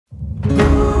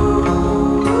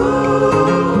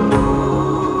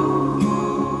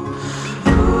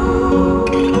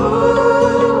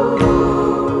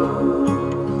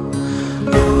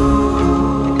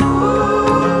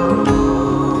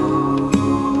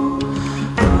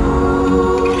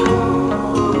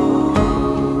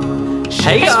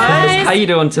Hey guys, how you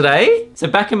doing today? So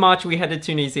back in March we headed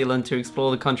to New Zealand to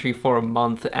explore the country for a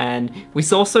month, and we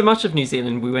saw so much of New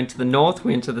Zealand. We went to the north,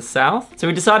 we went to the south. So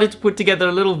we decided to put together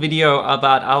a little video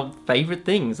about our favorite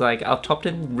things, like our top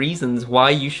 10 reasons why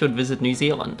you should visit New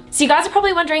Zealand. So you guys are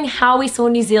probably wondering how we saw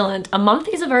New Zealand. A month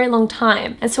is a very long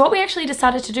time. And so what we actually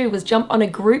decided to do was jump on a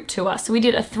group tour. So we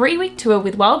did a 3-week tour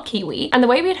with Wild Kiwi. And the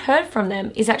way we had heard from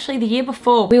them is actually the year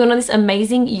before we went on this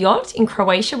amazing yacht in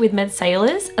Croatia with Med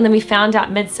Sailors. And then we found out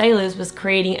Med Sailors was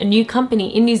creating a new company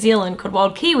in New Zealand called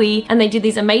Wild Kiwi, and they did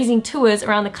these amazing tours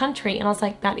around the country, and I was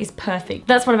like, that is perfect.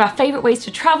 That's one of our favorite ways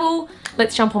to travel.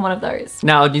 Let's jump on one of those.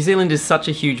 Now, New Zealand is such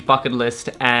a huge bucket list,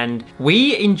 and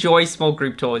we enjoy small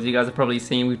group tours. You guys have probably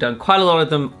seen we've done quite a lot of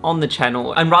them on the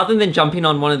channel, and rather than jumping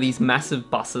on one of these massive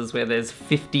buses where there's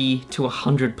 50 to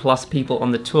 100 plus people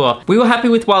on the tour, we were happy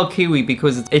with Wild Kiwi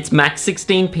because it's max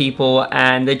 16 people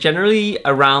and they're generally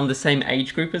around the same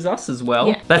age group as us as well.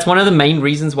 Yeah. That's one of the main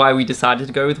reasons why we decided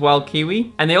to go with Wild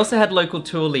Kiwi. And they also had local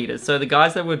tour leaders. So the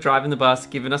guys that were driving the bus,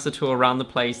 giving us a tour around the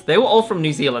place, they were all from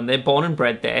New Zealand. They're born and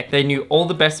bred there. They knew all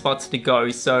the best spots to go.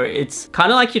 So it's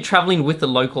kind of like you're traveling with the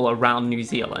local around New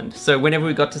Zealand. So whenever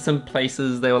we got to some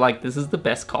places, they were like, this is the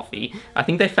best coffee. I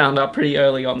think they found out pretty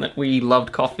early on that we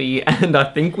loved coffee, and I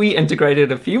think we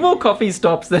integrated a few more coffee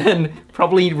stops than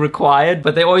probably required,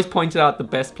 but they always pointed out the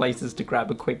best places to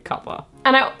grab a quick cuppa.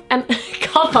 And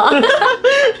cuppa.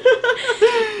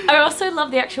 I also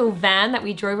love the actual van that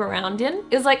we drove around in.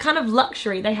 It was like kind of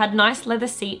luxury. They had nice leather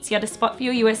seats. You had a spot for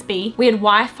your USB. We had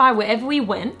Wi-Fi wherever we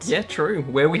went. Yeah, true.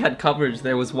 Where we had coverage,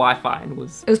 there was Wi-Fi, and it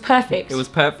was perfect. It was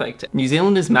perfect. New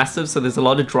Zealand is massive, so there's a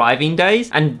lot of driving days,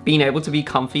 and being able to be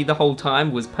comfy the whole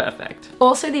time was perfect.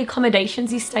 Also, the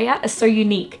accommodations you stay at are so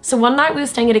unique. So one night we were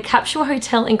staying at a capsule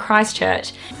hotel in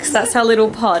Christchurch, because that's our little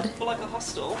pod. For like a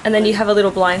hostel. And then you have a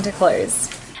little blind to close.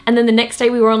 And then the next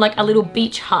day we were on like a little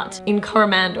beach hut in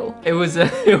Coromandel. It was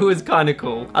kind of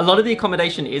cool. A lot of the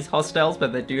accommodation is hostels,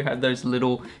 but they do have those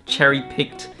little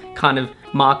cherry-picked kind of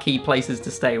marquee places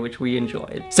to stay, which we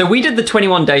enjoyed. So we did the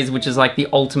 21 days, which is like the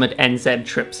ultimate NZ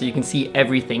trip, so you can see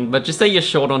everything. But just say you're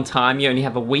short on time, you only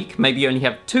have a week, maybe you only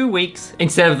have 2 weeks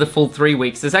instead of the full 3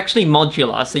 weeks. It's actually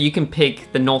modular, so you can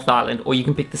pick the North Island, or you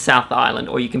can pick the South Island,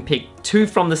 or you can pick 2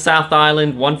 from the South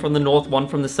Island, 1 from the North, 1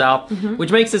 from the South,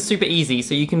 which makes it super easy,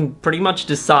 so you can pretty much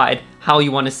decide how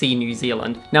you want to see New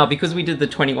Zealand. Now, because we did the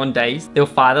 21 days, there were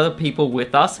 5 other people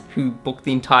with us who booked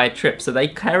the entire trip, so they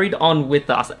carried on with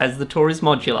us as the tour is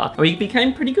modular, and we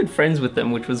became pretty good friends with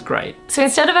them, which was great. So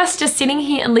instead of us just sitting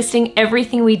here and listing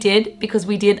everything we did, because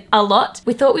we did a lot,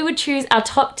 we thought we would choose our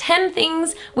top 10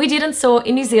 things we did and saw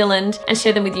in New Zealand and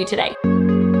share them with you today.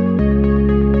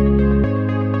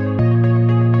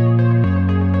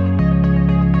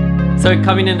 So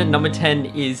coming in at number 10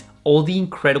 is all the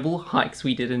incredible hikes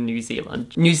we did in New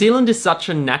Zealand. New Zealand is such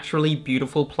a naturally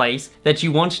beautiful place that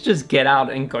you want to just get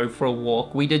out and go for a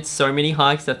walk. We did so many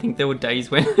hikes. I think there were days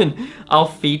when our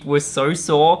feet were so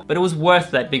sore, but it was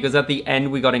worth that because at the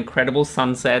end we got incredible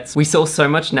sunsets. We saw so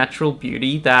much natural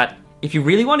beauty that if you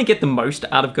really want to get the most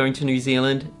out of going to New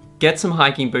Zealand, get some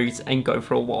hiking boots and go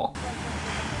for a walk.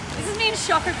 This is me in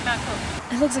shock over that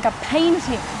book. It looks like a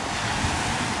painting.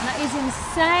 That is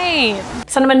insane.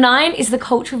 So number 9 is the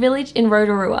cultural village in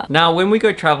Rotorua. Now, when we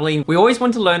go traveling, we always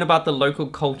want to learn about the local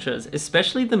cultures,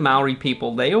 especially the Maori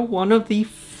people. They are one of the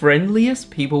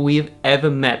friendliest people we have ever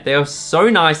met. They are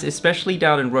so nice, especially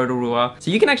down in Rotorua.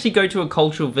 So you can actually go to a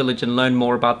cultural village and learn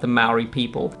more about the Maori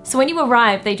people. So when you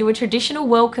arrive, they do a traditional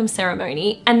welcome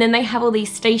ceremony, and then they have all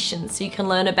these stations so you can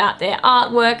learn about their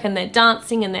artwork and their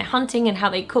dancing and their hunting and how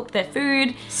they cook their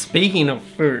food. Speaking of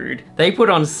food, they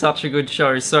put on such a good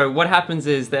show. So what happens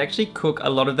is they actually cook a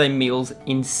lot of their meals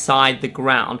inside the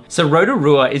ground. So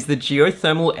Rotorua is the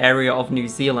geothermal area of New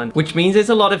Zealand, which means there's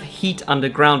a lot of heat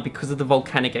underground because of the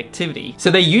volcanic activity.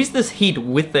 So they use this heat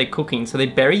with their cooking. So they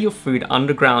bury your food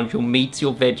underground, your meats,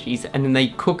 your veggies, and then they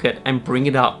cook it and bring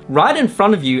it up right in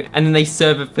front of you, and then they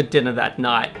serve it for dinner that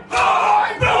night.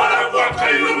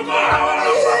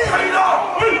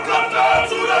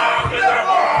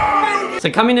 So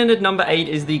coming in at number 8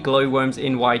 is the glowworms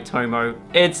in Waitomo.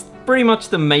 It's pretty much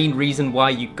the main reason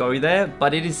why you go there,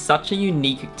 but it is such a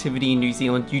unique activity in New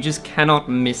Zealand, you just cannot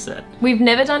miss it. We've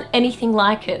never done anything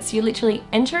like it. So you literally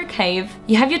enter a cave,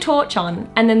 you have your torch on,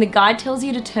 and then the guide tells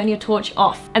you to turn your torch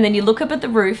off. And then you look up at the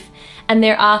roof, and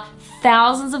there are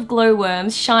thousands of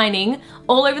glowworms shining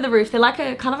all over the roof. They're like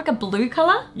a kind of like a blue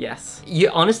color. Yes. You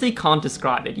honestly can't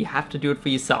describe it. You have to do it for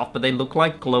yourself, but they look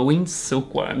like glowing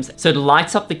silkworms. So it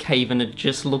lights up the cave and it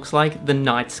just looks like the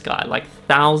night sky, like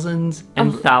thousands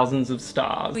and thousands of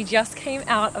stars. We just came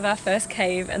out of our first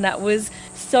cave and that was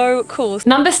so cool.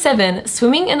 Number 7,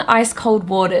 swimming in ice cold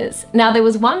waters. Now there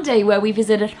was one day where we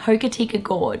visited Hokitika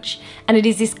Gorge and it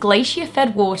is this glacier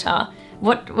fed water.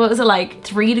 What was it, like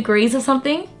 3 degrees or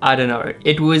something? I don't know.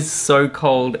 It was so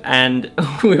cold and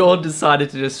we all decided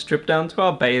to just strip down to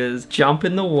our bathers, jump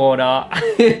in the water.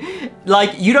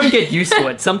 Like, you don't get used to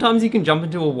it. Sometimes you can jump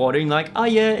into a water and like, oh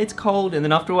yeah, it's cold. And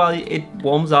then after a while it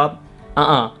warms up.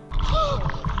 Oh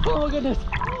my goodness.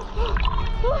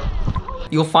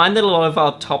 You'll find that a lot of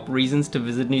our top reasons to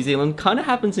visit New Zealand kind of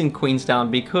happens in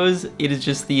Queenstown because it is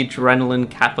just the adrenaline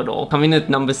capital. Coming at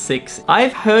number 6,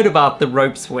 I've heard about the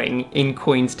rope swing in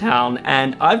Queenstown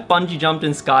and I've bungee jumped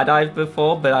and skydived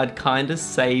before, but I'd kind of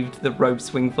saved the rope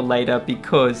swing for later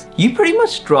because you pretty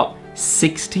much drop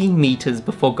 60 meters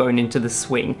before going into the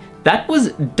swing. That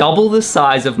was double the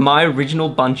size of my original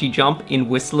bungee jump in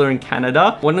Whistler in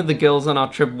Canada. One of the girls on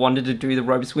our trip wanted to do the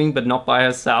rope swing, but not by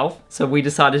herself. So we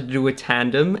decided to do a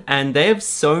tandem and they have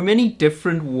so many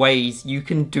different ways you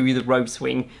can do the rope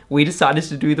swing. We decided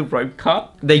to do the rope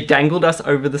cut. They dangled us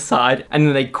over the side and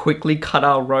then they quickly cut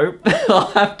our rope.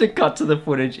 I'll have to cut to the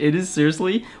footage. It is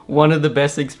seriously one of the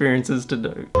best experiences to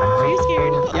do. Are you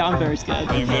scared? Yeah, I'm very scared.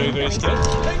 I'm very, very scared.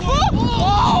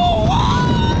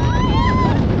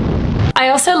 I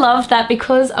also love that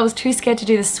because I was too scared to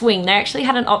do the swing, they actually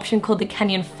had an option called the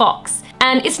Canyon Fox.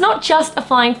 And it's not just a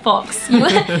flying fox. It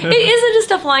isn't just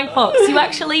a flying fox. You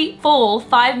actually fall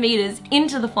 5 meters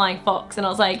into the flying fox. And I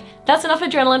was like, that's enough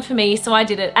adrenaline for me, so I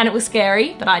did it. And it was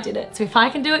scary, but I did it. So if I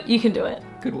can do it, you can do it.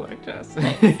 Good work, Jess.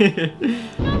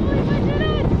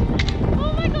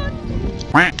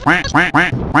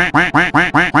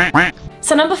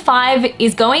 So number 5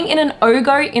 is going in an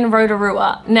ogo in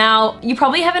Rotorua. Now, you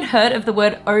probably haven't heard of the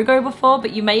word ogo before,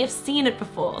 but you may have seen it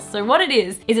before. So what it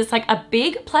is it's like a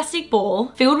big plastic ball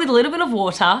filled with a little bit of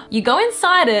water. You go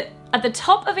inside it at the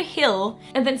top of a hill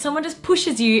and then someone just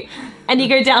pushes you and you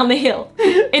go down the hill.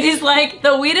 It is like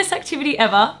the weirdest activity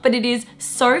ever, but it is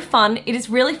so fun. It is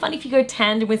really fun if you go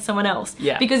tandem with someone else.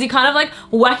 Yeah. Because you're kind of like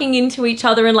whacking into each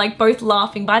other and like both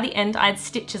laughing. By the end, I had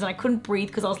stitches and I couldn't breathe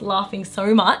because I was laughing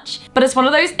so much. But it's one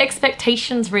of those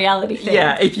expectations reality things.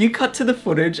 Yeah, if you cut to the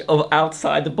footage of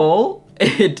outside the ball,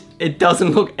 it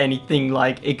doesn't look anything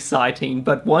like exciting.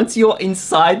 But once you're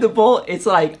inside the ball, it's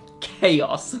like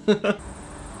chaos.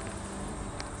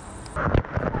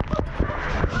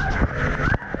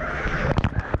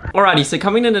 Alrighty, so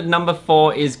coming in at number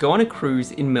 4 is go on a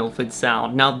cruise in Milford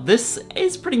Sound. Now this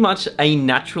is pretty much a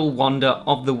natural wonder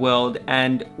of the world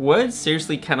and words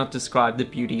seriously cannot describe the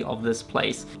beauty of this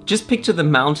place. Just picture the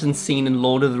mountain scene in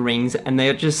Lord of the Rings and they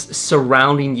are just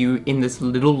surrounding you in this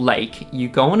little lake. You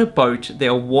go on a boat, there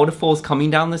are waterfalls coming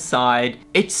down the side.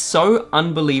 It's so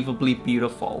unbelievably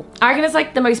beautiful. I reckon it's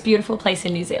like the most beautiful place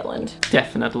in New Zealand.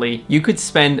 Definitely. You could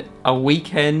spend a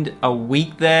weekend, a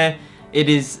week there. It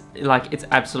is like, it's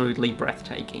absolutely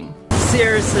breathtaking.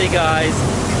 Seriously guys,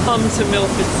 come to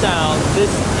Milford Sound. This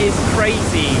is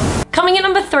crazy. Coming in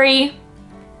number 3,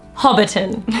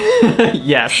 Hobbiton.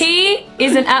 Yes. He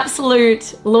is an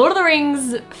absolute Lord of the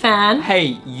Rings fan.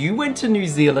 Hey, you went to New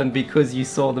Zealand because you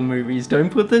saw the movies. Don't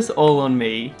put this all on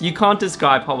me. You can't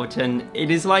describe Hobbiton.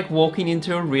 It is like walking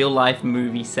into a real life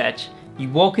movie set. You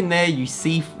walk in there, you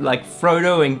see like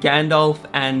Frodo and Gandalf,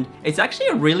 and it's actually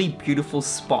a really beautiful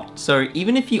spot. So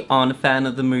even if you aren't a fan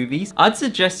of the movies, I'd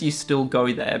suggest you still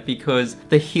go there because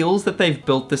the hills that they've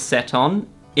built the set on,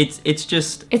 it's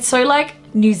just... It's so like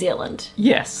New Zealand.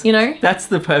 Yes. You know? That's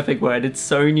the perfect word. It's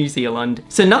so New Zealand.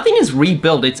 So nothing is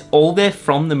rebuilt. It's all there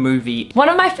from the movie. One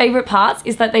of my favorite parts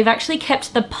is that they've actually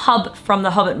kept the pub from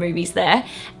the Hobbit movies there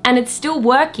and it's still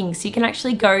working. So you can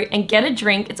actually go and get a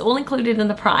drink. It's all included in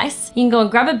the price. You can go and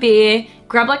grab a beer,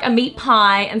 grab like a meat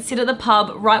pie and sit at the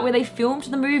pub right where they filmed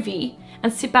the movie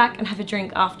and sit back and have a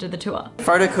drink after the tour.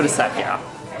 Frodo could have sat here.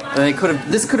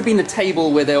 This could have been a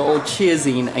table where they're all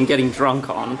cheersing and getting drunk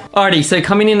on. Alrighty, so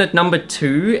coming in at number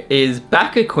 2 is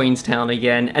back at Queenstown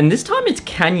again, and this time it's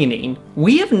canyoning.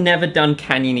 We have never done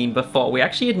canyoning before. We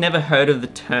actually had never heard of the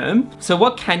term. So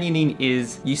what canyoning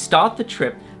is, you start the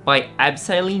trip by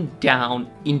abseiling down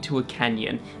into a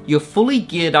canyon. You're fully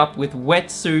geared up with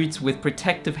wetsuits, with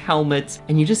protective helmets,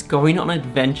 and you're just going on an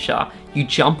adventure. You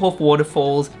jump off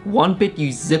waterfalls, one bit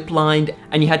you zip-lined,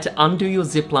 and you had to undo your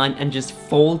zip-line and just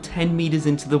fall 10 meters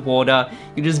into the water.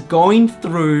 You're just going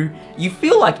through, you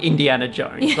feel like Indiana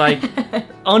Jones. Like,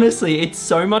 Honestly, it's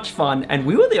so much fun, and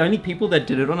we were the only people that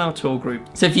did it on our tour group.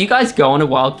 So if you guys go on a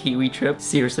wild Kiwi trip,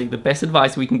 seriously, the best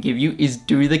advice we can give you is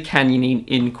do the canyoning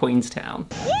in Queenstown.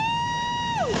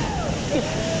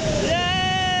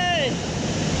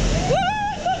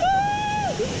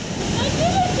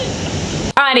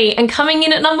 Alrighty, and coming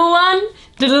in at number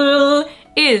 1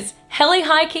 is heli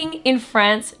hiking in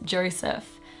France,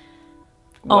 Josef.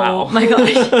 Wow. Oh my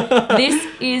gosh, this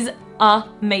is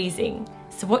amazing.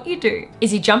 So what you do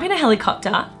is you jump in a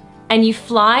helicopter and you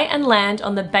fly and land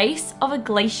on the base of a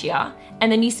glacier,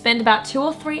 and then you spend about 2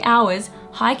 or 3 hours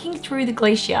hiking through the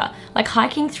glacier, like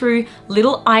hiking through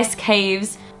little ice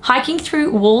caves, hiking through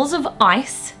walls of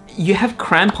ice. You have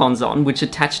crampons on which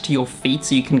attach to your feet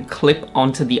so you can clip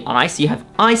onto the ice. You have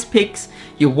ice picks,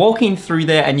 you're walking through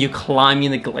there and you're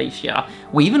climbing the glacier.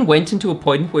 We even went into a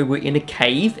point where we're in a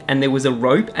cave and there was a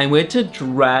rope and we had to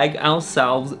drag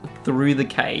ourselves through the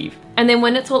cave. And then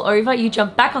when it's all over, you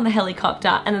jump back on the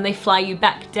helicopter and then they fly you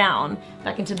back down,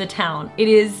 back into the town. It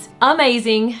is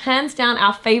amazing, hands down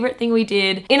our favorite thing we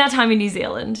did in our time in New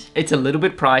Zealand. It's a little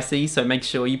bit pricey, so make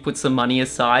sure you put some money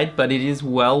aside, but it is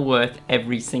well worth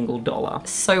every single dollar.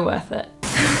 So worth it.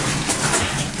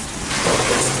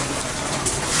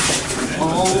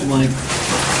 Oh my God.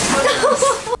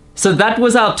 So that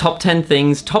was our top 10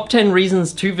 things, top 10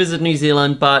 reasons to visit New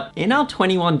Zealand, but in our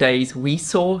 21 days, we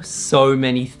saw so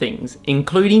many things,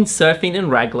 including surfing in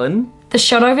Raglan, The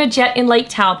shot over jet in Lake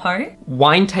Taupo,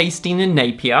 wine tasting in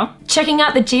Napier, checking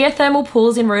out the geothermal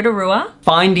pools in Rotorua,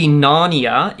 finding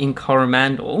Narnia in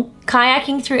Coromandel,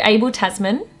 kayaking through Abel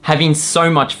Tasman, having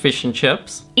so much fish and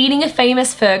chips, eating a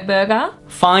famous Ferg burger,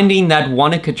 finding that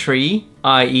Wanaka tree,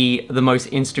 i.e. the most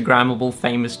Instagrammable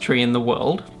famous tree in the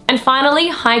world, and finally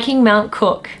hiking Mount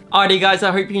Cook. Alrighty guys,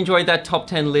 I hope you enjoyed that top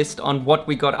 10 list on what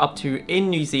we got up to in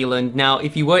New Zealand. Now,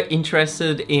 if you were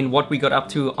interested in what we got up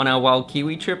to on our wild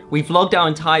Kiwi trip, we vlogged our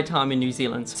entire time in New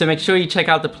Zealand. So make sure you check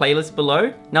out the playlist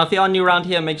below. Now, if you are new around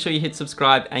here, make sure you hit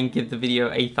subscribe and give the video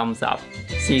a thumbs up.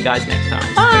 See you guys next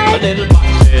time. Bye! A little box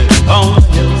on the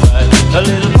hillside, a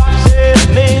little